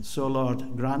So,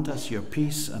 Lord, grant us your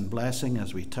peace and blessing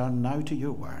as we turn now to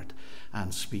your word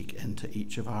and speak into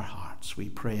each of our hearts. We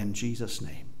pray in Jesus'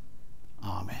 name.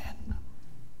 Amen.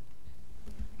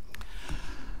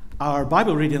 Our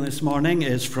Bible reading this morning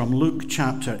is from Luke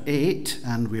chapter 8,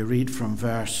 and we read from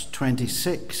verse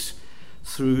 26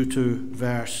 through to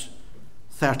verse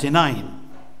 39.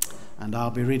 And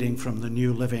I'll be reading from the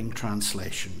New Living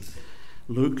Translation.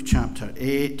 Luke chapter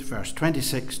 8, verse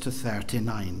 26 to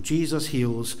 39. Jesus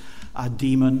heals a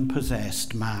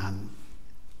demon-possessed man.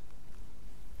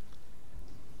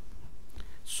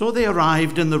 So they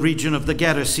arrived in the region of the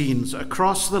Gerasenes,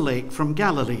 across the lake from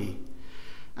Galilee.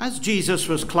 As Jesus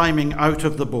was climbing out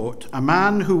of the boat, a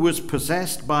man who was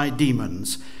possessed by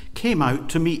demons came out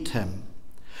to meet him.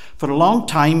 For a long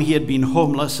time he had been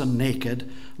homeless and naked,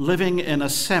 living in a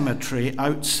cemetery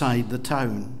outside the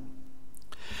town.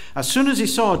 As soon as he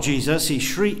saw Jesus, he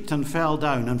shrieked and fell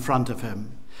down in front of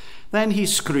him. Then he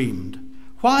screamed,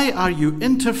 "Why are you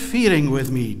interfering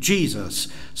with me, Jesus,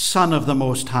 Son of the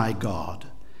Most High God?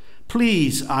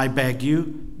 Please, I beg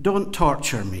you, don't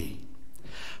torture me."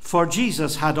 For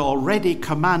Jesus had already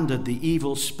commanded the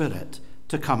evil spirit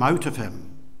to come out of him.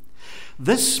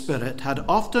 This spirit had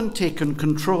often taken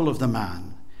control of the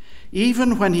man.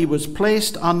 Even when he was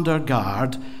placed under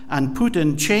guard and put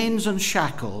in chains and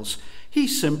shackles, he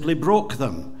simply broke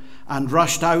them and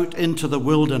rushed out into the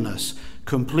wilderness,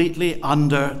 completely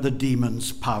under the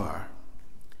demon's power.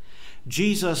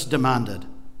 Jesus demanded,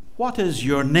 "What is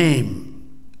your name?"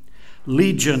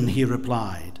 "Legion," he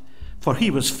replied, for he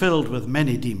was filled with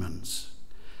many demons.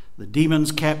 The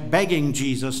demons kept begging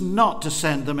Jesus not to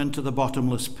send them into the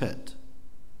bottomless pit.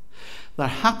 There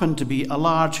happened to be a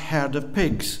large herd of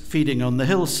pigs feeding on the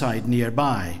hillside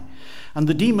nearby, and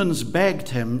the demons begged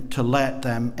him to let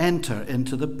them enter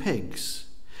into the pigs.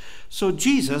 So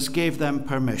Jesus gave them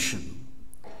permission.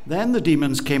 Then the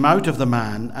demons came out of the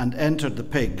man and entered the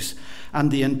pigs, and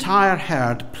the entire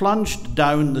herd plunged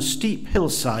down the steep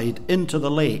hillside into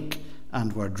the lake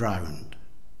and were drowned.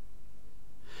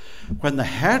 When the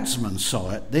herdsmen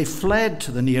saw it, they fled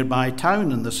to the nearby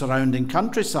town and the surrounding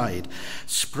countryside,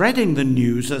 spreading the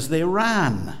news as they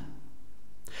ran.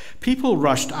 People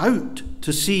rushed out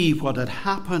to see what had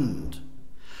happened.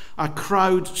 A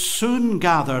crowd soon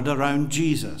gathered around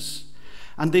Jesus,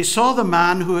 and they saw the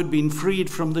man who had been freed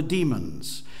from the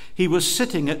demons. He was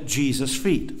sitting at Jesus'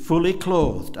 feet, fully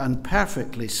clothed and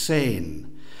perfectly sane,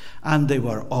 and they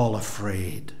were all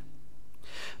afraid.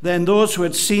 Then those who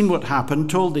had seen what happened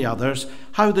told the others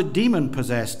how the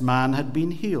demon-possessed man had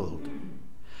been healed.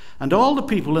 And all the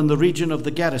people in the region of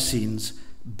the Gerasenes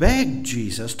begged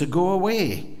Jesus to go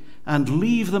away and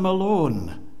leave them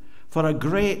alone, for a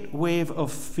great wave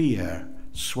of fear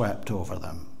swept over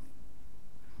them.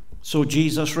 So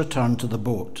Jesus returned to the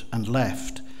boat and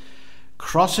left,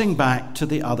 crossing back to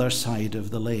the other side of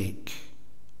the lake.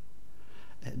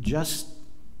 Just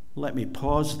let me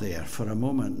pause there for a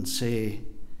moment and say,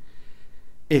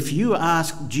 if you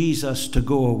ask Jesus to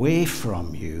go away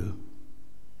from you,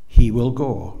 he will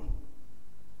go,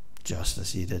 just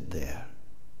as he did there.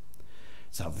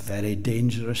 It's a very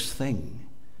dangerous thing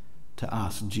to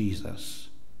ask Jesus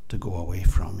to go away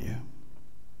from you.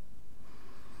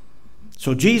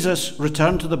 So Jesus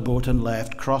returned to the boat and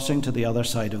left, crossing to the other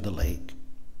side of the lake.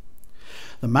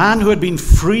 The man who had been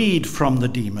freed from the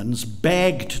demons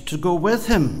begged to go with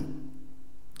him.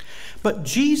 But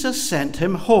Jesus sent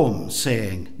him home,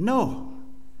 saying, "No,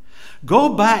 go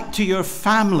back to your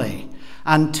family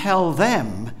and tell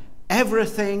them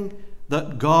everything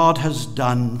that God has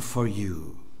done for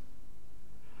you."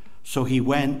 So he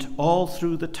went all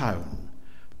through the town,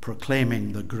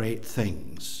 proclaiming the great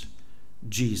things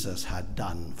Jesus had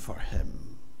done for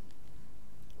him.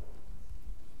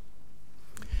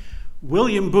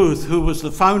 William Booth, who was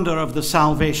the founder of the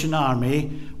Salvation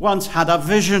Army, once had a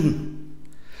vision.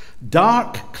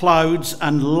 Dark clouds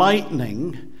and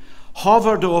lightning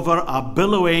hovered over a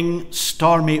billowing,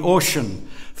 stormy ocean,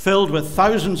 filled with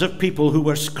thousands of people who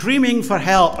were screaming for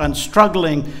help and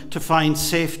struggling to find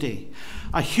safety.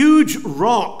 A huge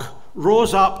rock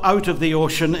rose up out of the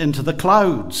ocean into the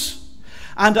clouds,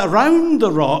 and around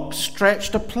the rock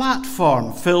stretched a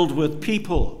platform filled with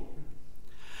people.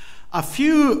 A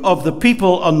few of the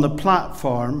people on the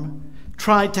platform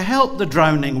tried to help the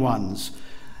drowning ones.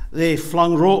 They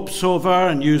flung ropes over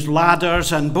and used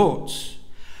ladders and boats.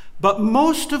 But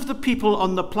most of the people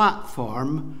on the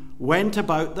platform went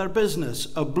about their business,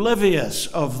 oblivious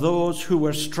of those who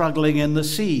were struggling in the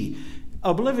sea,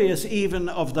 oblivious even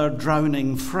of their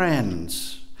drowning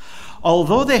friends.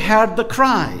 Although they heard the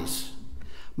cries,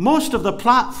 most of the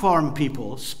platform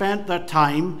people spent their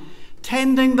time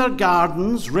tending their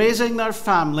gardens, raising their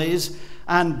families,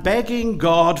 and begging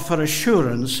God for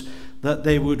assurance that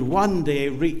they would one day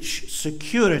reach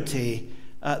security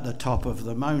at the top of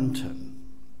the mountain.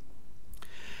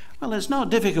 Well, it's not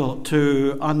difficult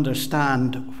to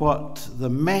understand what the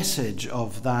message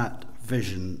of that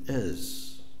vision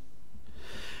is.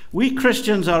 We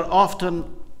Christians are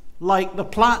often like the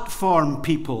platform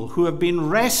people who have been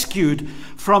rescued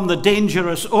from the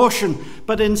dangerous ocean,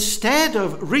 but instead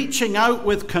of reaching out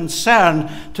with concern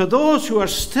to those who are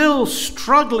still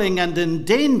struggling and in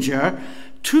danger,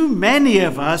 too many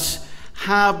of us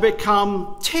have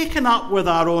become taken up with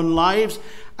our own lives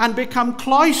and become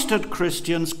cloistered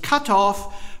Christians, cut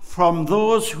off from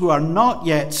those who are not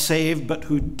yet saved but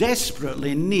who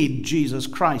desperately need Jesus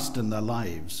Christ in their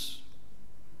lives.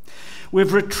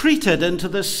 We've retreated into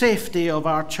the safety of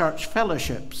our church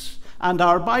fellowships and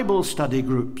our Bible study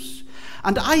groups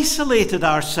and isolated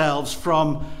ourselves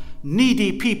from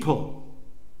needy people.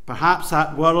 Perhaps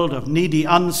that world of needy,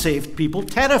 unsaved people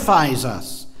terrifies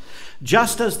us,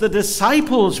 just as the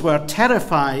disciples were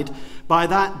terrified by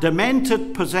that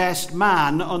demented, possessed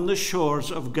man on the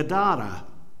shores of Gadara.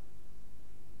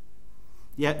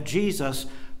 Yet Jesus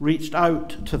reached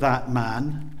out to that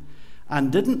man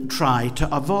and didn't try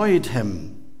to avoid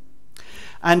him.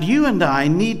 And you and I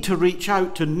need to reach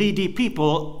out to needy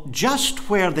people just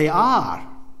where they are,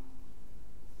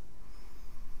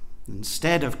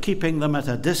 instead of keeping them at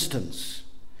a distance.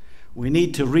 We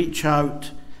need to reach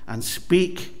out and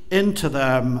speak into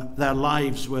their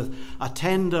lives with a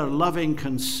tender, loving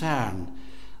concern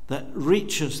that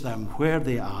reaches them where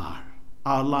they are.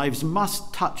 Our lives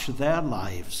must touch their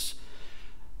lives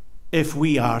if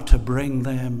we are to bring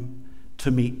them to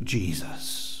meet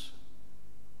Jesus.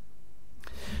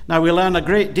 Now, we learn a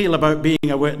great deal about being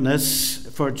a witness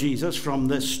for Jesus from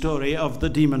this story of the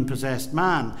demon-possessed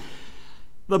man.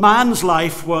 The man's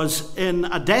life was in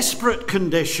a desperate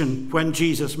condition when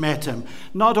Jesus met him.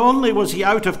 Not only was he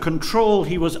out of control,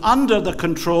 he was under the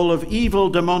control of evil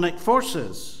demonic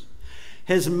forces.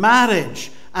 His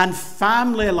marriage and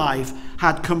family life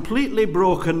had completely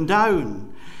broken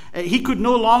down. He could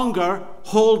no longer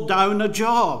hold down a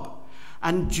job.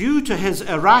 And due to his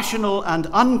irrational and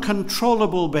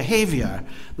uncontrollable behavior,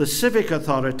 the civic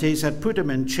authorities had put him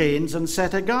in chains and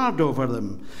set a guard over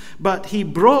them. But he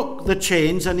broke the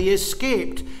chains and he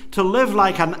escaped to live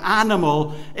like an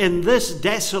animal in this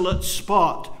desolate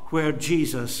spot where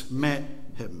Jesus met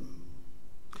him.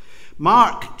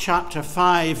 Mark chapter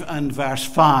 5 and verse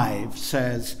 5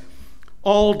 says,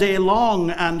 "All day long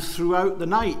and throughout the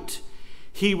night,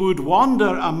 he would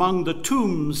wander among the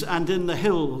tombs and in the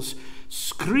hills,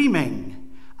 screaming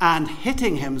and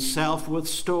hitting himself with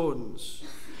stones."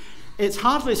 It's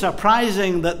hardly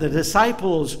surprising that the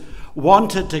disciples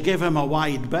wanted to give him a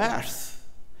wide berth.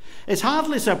 It's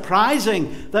hardly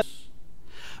surprising that...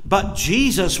 But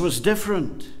Jesus was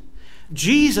different.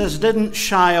 Jesus didn't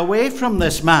shy away from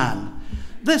this man.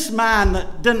 This man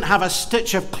didn't have a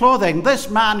stitch of clothing. This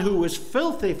man who was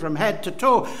filthy from head to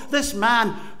toe. This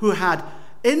man who had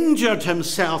injured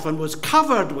himself and was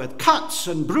covered with cuts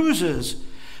and bruises.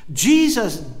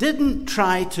 Jesus didn't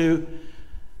try to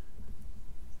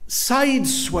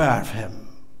sideswerve him,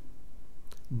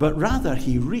 but rather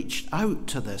he reached out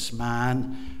to this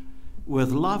man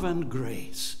with love and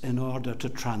grace in order to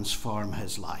transform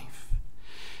his life.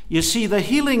 You see, the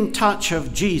healing touch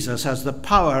of Jesus has the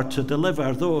power to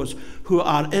deliver those who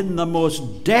are in the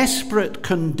most desperate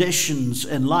conditions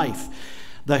in life.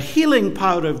 The healing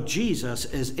power of Jesus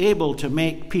is able to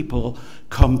make people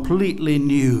completely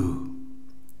new.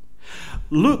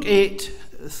 Luke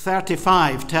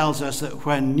 8:35 tells us that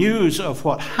when news of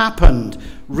what happened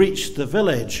reached the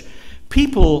village,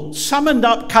 people summoned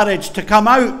up courage to come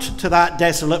out to that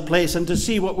desolate place and to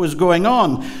see what was going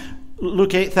on.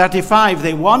 Luke 8:35,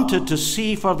 they wanted to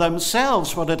see for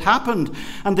themselves what had happened,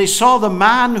 and they saw the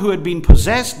man who had been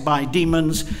possessed by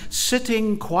demons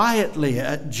sitting quietly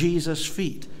at Jesus'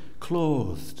 feet,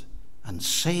 clothed and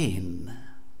sane.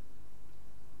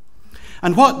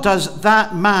 And what does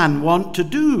that man want to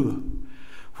do?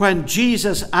 When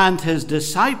Jesus and his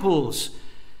disciples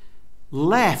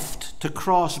left to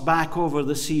cross back over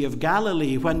the Sea of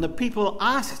Galilee, when the people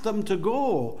asked them to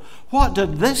go, what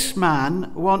did this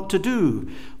man want to do?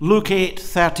 Luke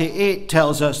 8:38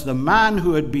 tells us the man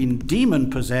who had been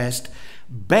demon-possessed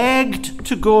begged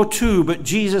to go too, but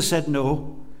Jesus said,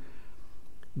 "No,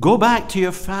 go back to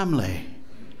your family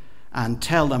and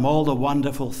tell them all the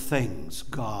wonderful things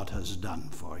God has done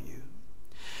for you."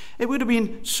 It would have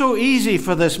been so easy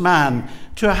for this man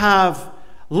to have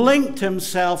linked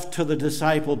himself to the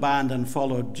disciple band and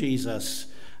followed Jesus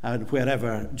and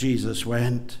wherever Jesus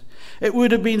went. It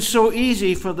would have been so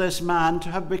easy for this man to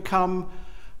have become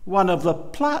one of the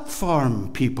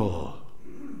platform people.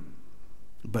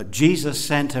 But Jesus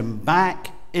sent him back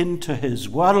into his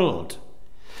world,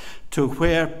 to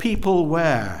where people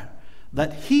were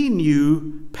that he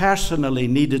knew personally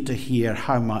needed to hear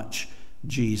how much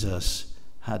Jesus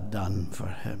had done for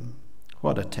him.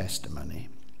 What a testimony.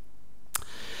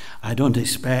 I don't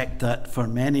expect that for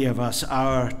many of us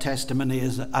our testimony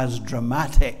is as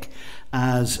dramatic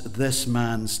as this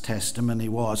man's testimony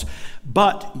was.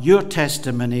 But your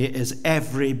testimony is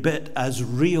every bit as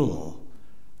real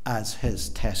as his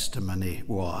testimony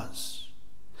was.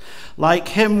 Like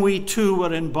him, we too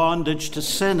were in bondage to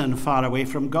sin and far away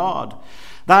from God.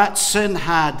 That sin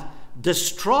had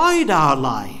destroyed our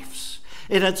lives.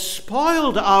 It had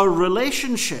spoiled our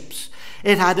relationships.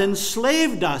 It had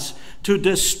enslaved us to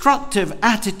destructive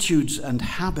attitudes and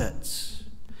habits.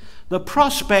 The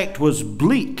prospect was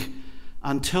bleak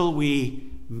until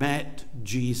we met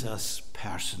Jesus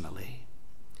personally.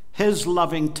 His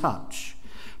loving touch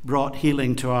brought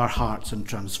healing to our hearts and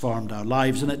transformed our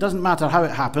lives. And it doesn't matter how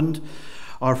it happened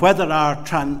or whether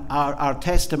our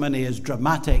testimony is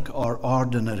dramatic or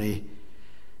ordinary.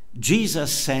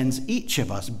 Jesus sends each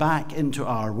of us back into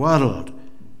our world,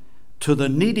 to the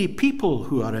needy people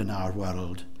who are in our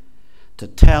world, to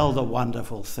tell the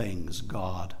wonderful things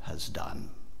God has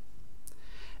done.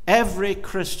 Every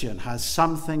Christian has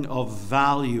something of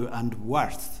value and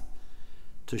worth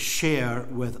to share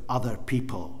with other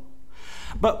people.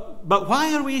 But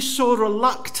why are we so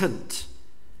reluctant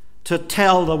to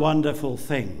tell the wonderful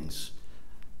things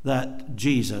that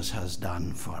Jesus has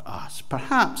done for us?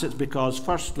 Perhaps it's because,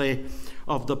 firstly,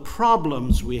 of the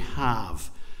problems we have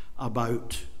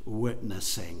about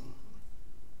witnessing.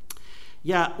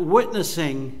 Yeah,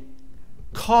 witnessing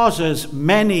causes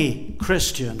many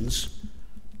Christians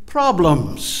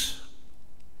problems.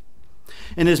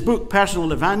 In his book,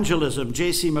 Personal Evangelism,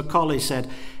 J.C. Macaulay said,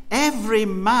 "Every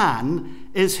man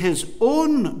is his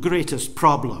own greatest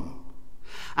problem,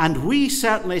 and we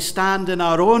certainly stand in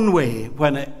our own way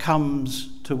when it comes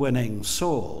to winning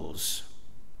souls."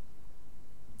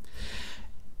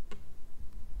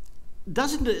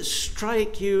 Doesn't it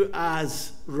strike you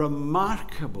as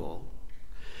remarkable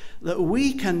that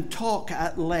we can talk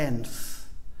at length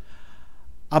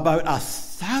about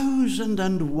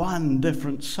 1,001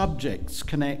 different subjects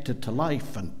connected to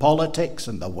life and politics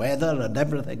and the weather and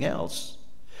everything else,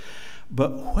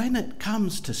 but when it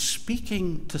comes to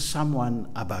speaking to someone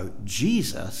about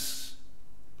Jesus,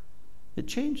 it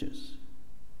changes.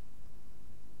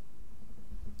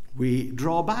 We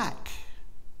draw back.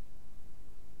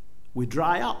 We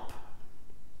dry up.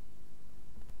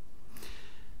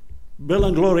 Bill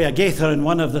and Gloria Gaither, in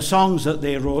one of the songs that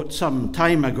they wrote some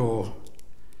time ago,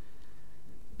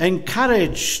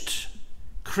 encouraged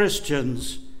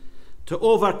Christians to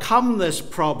overcome this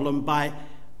problem by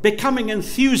becoming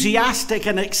enthusiastic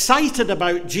and excited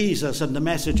about Jesus and the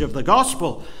message of the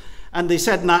gospel. And they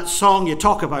said in that song, you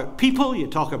talk about people, you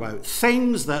talk about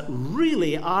things that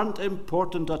really aren't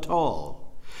important at all.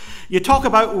 You talk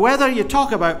about weather, you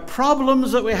talk about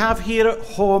problems that we have here at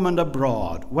home and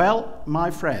abroad. Well, my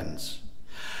friends,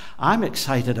 I'm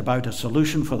excited about a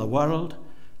solution for the world.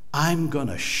 I'm going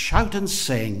to shout and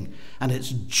sing, and it's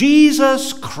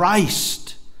Jesus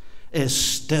Christ is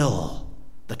still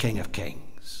the King of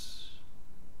Kings.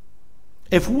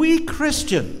 If we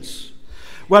Christians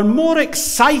were more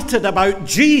excited about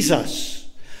Jesus,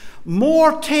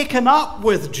 more taken up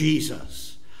with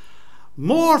Jesus,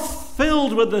 more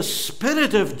filled with the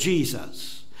Spirit of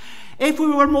Jesus, if we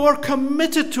were more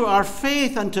committed to our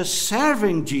faith and to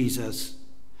serving Jesus,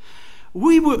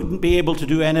 we wouldn't be able to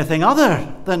do anything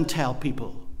other than tell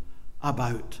people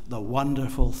about the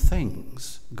wonderful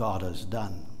things God has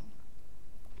done.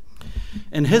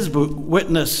 In his book,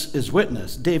 Witness is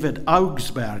Witness, David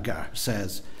Augsburger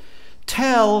says,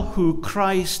 "Tell who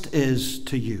Christ is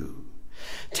to you.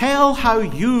 Tell how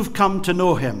you've come to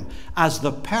know him as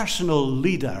the personal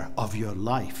leader of your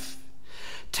life.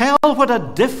 Tell what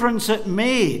a difference it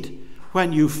made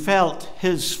when you felt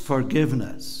his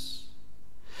forgiveness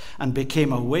and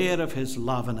became aware of his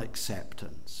love and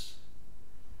acceptance.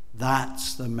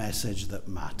 That's the message that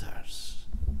matters.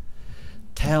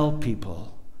 Tell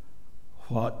people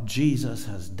what Jesus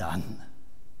has done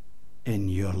in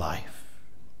your life."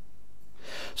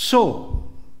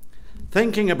 So,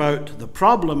 thinking about the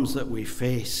problems that we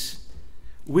face,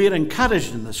 we're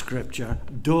encouraged in the scripture,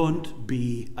 don't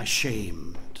be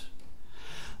ashamed.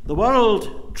 The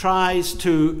world tries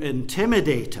to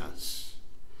intimidate us,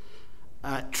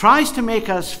 tries to make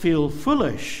us feel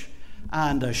foolish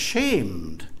and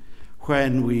ashamed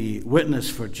when we witness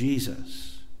for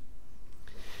Jesus.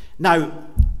 Now,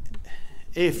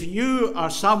 if you are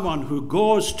someone who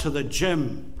goes to the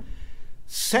gym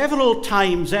several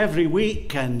times every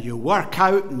week and you work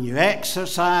out and you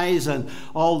exercise and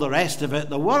all the rest of it,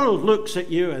 the world looks at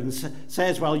you and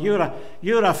says, well,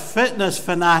 you're a fitness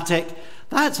fanatic.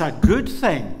 That's a good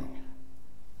thing.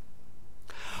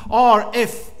 Or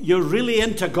if you're really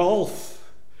into golf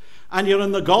and you're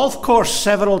on the golf course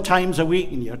several times a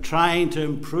week and you're trying to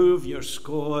improve your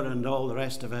score and all the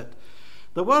rest of it,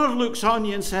 the world looks on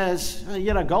you and says, oh,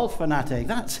 you're a golf fanatic.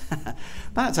 That's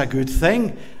a good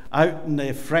thing. Out in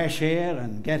the fresh air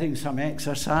and getting some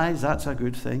exercise, that's a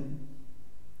good thing.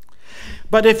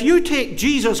 But if you take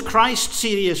Jesus Christ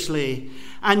seriously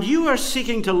and you are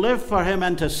seeking to live for him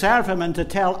and to serve him and to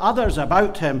tell others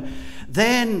about him,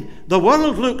 then the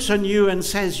world looks on you and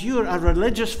says, you're a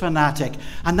religious fanatic,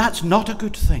 and that's not a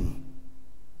good thing.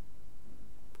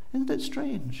 Isn't it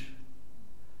strange?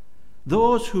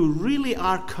 Those who really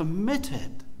are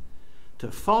committed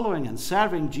to following and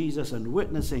serving Jesus and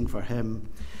witnessing for him,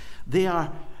 they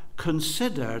are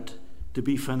considered to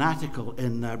be fanatical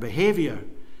in their behavior.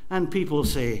 And people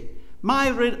say, my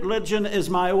religion is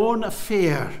my own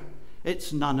affair.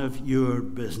 It's none of your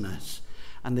business.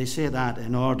 And they say that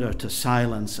in order to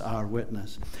silence our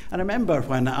witness. I remember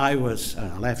when I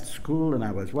left school and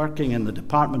I was working in the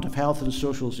Department of Health and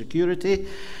Social Security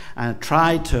and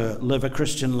tried to live a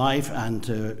Christian life and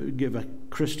to give a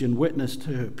Christian witness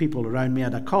to people around me. I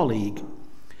had a colleague,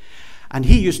 and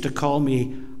he used to call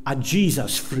me a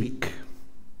Jesus freak.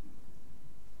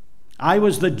 I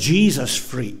was the Jesus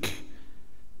freak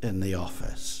in the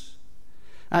office.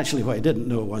 Actually, what he didn't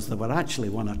know was there were actually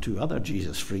one or two other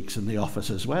Jesus freaks in the office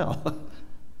as well.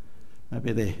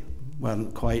 Maybe they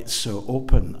weren't quite so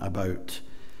open about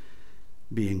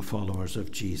being followers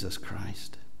of Jesus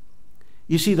Christ.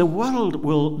 You see, the world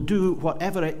will do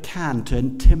whatever it can to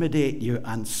intimidate you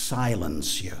and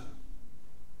silence you.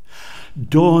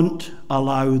 Don't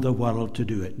allow the world to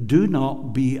do it. Do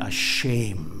not be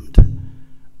ashamed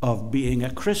of being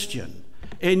a Christian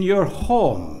in your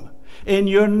home, in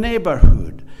your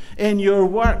neighborhood, in your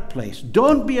workplace.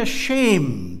 Don't be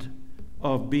ashamed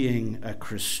of being a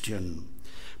Christian.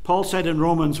 Paul said in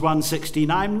Romans 1:16,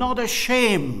 I'm not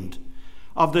ashamed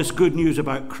of this good news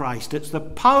about Christ. It's the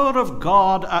power of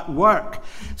God at work,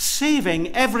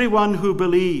 saving everyone who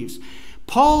believes.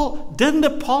 Paul didn't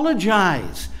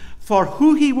apologize for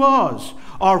who he was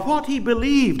or what he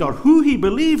believed or who he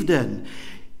believed in.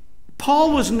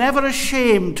 Paul was never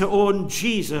ashamed to own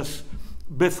Jesus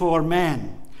before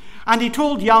men. And he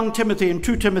told young Timothy in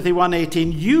 2 Timothy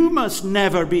 1:18, you must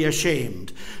never be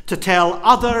ashamed to tell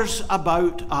others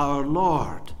about our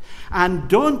Lord. And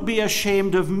don't be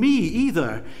ashamed of me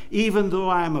either, even though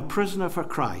I am a prisoner for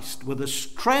Christ. With the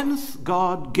strength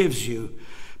God gives you,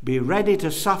 be ready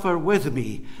to suffer with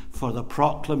me for the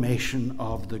proclamation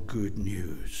of the good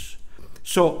news.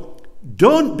 So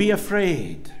don't be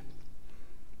afraid.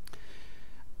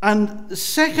 And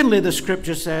secondly, the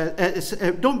scripture says,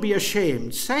 don't be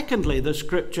ashamed. Secondly, the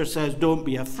scripture says, don't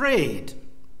be afraid.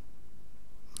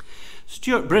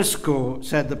 Stuart Briscoe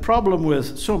said the problem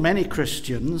with so many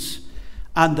Christians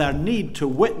and their need to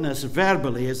witness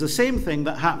verbally is the same thing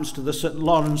that happens to the St.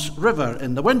 Lawrence River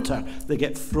in the winter. They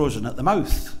get frozen at the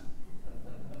mouth.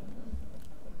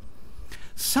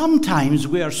 Sometimes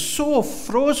we are so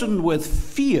frozen with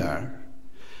fear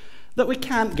that we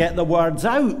can't get the words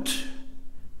out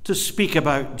to speak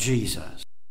about Jesus.